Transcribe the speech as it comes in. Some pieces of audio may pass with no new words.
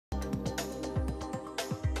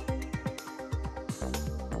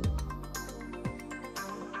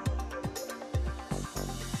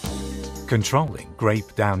Controlling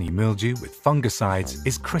grape downy mildew with fungicides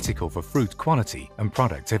is critical for fruit quality and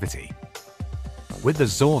productivity. With the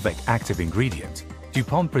Zorvec active ingredient,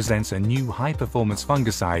 DuPont presents a new high-performance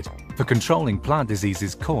fungicide for controlling plant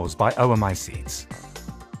diseases caused by oomycetes.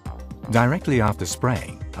 Directly after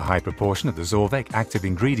spraying, a high proportion of the Zorvec active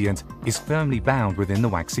ingredient is firmly bound within the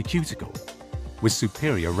waxy cuticle, with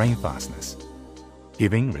superior rainfastness,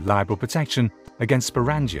 giving reliable protection against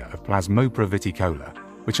sporangia of Plasmopara viticola,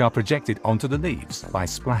 which are projected onto the leaves by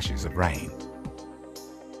splashes of rain.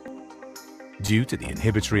 Due to the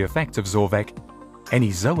inhibitory effect of Zorvec, any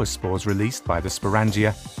zoospores released by the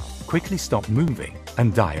sporangia quickly stop moving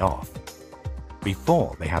and die off,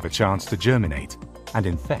 before they have a chance to germinate and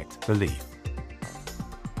infect the leaf.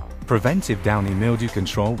 Preventive downy mildew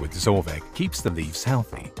control with Zorvec keeps the leaves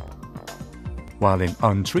healthy, while in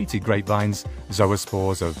untreated grapevines,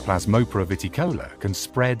 zoospores of Plasmopara viticola can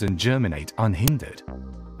spread and germinate unhindered,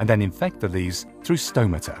 and then infect the leaves through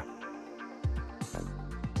stomata.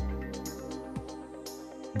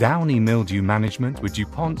 Downy mildew management with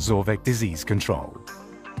DuPont Zorvec disease control.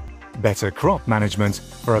 Better crop management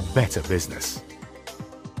for a better business.